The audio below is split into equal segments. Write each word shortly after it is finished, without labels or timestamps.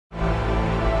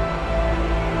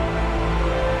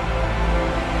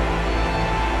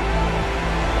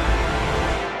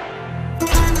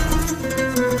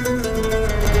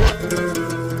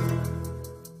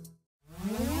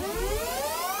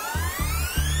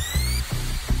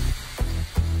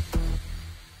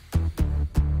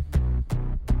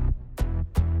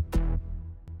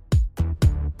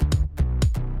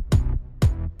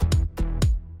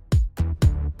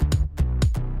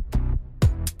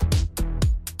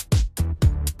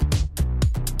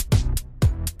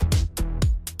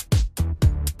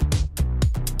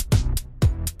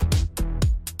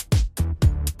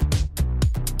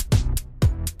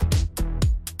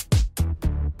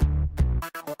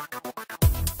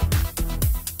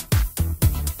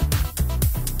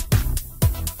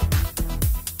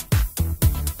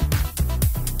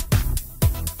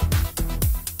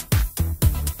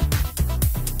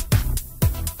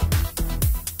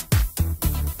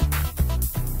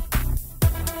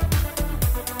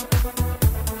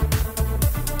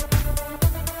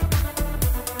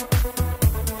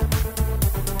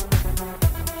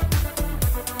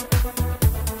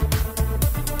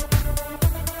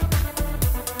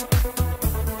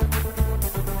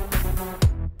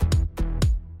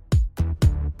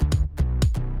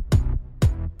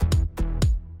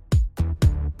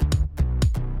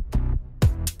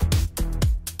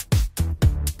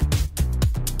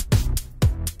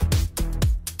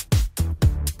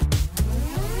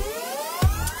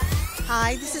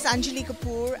Hi, this is Anjali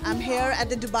Kapoor. I'm here at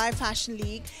the Dubai Fashion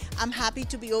League. I'm happy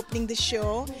to be opening the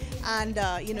show and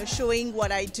showing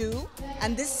what I do.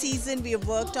 And this season we have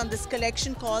worked on this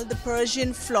collection called the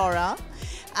Persian Flora,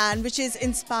 and which is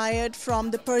inspired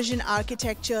from the Persian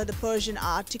architecture, the Persian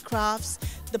art crafts,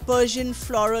 the Persian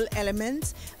floral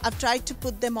elements. I've tried to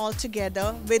put them all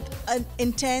together with an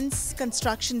intense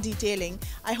construction detailing.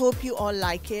 I hope you all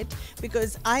like it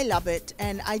because I love it,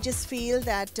 and I just feel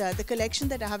that the collection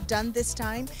that I have done this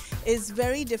time is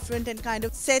very different and kind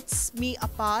of sets me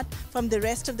apart from the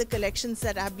rest of the collections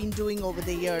that I've been doing over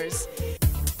the years.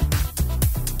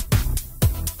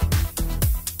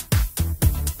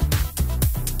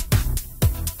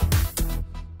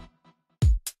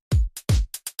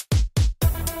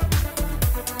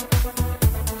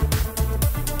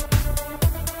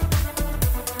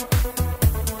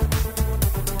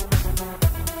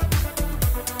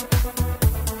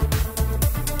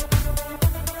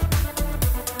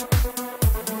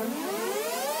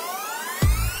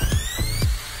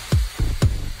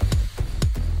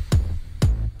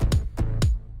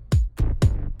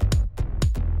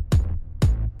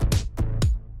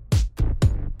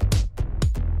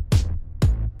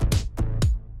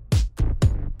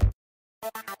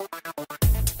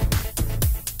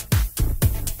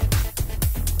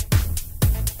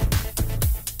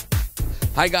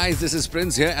 Hi guys, this is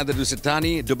Prince here at the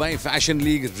Dubai Fashion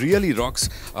League. Really rocks.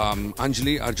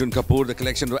 Anjali, Arjun Kapoor, the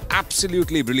collection were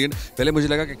absolutely brilliant. पहले मुझे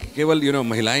लगा कि केवल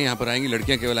महिलाएं यहाँ पर आएंगी,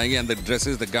 लड़कियां केवल आएंगी, and the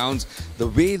dresses, the gowns, the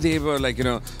way they were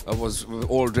was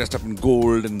all dressed up in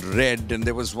gold and red, and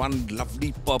there was one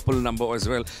lovely purple number as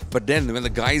well. But then when the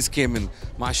guys came in,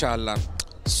 mashallah,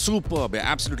 superb है,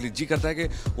 absolutely. जी करता है कि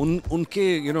उनके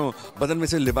बदन में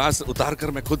से लिबास उतार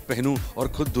कर मैं खुद पहनूं और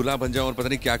खुद दूल्हा बन जाऊं और पता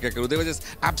नहीं क्या क्या करूं. They were just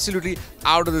absolutely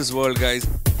out of this world, guys.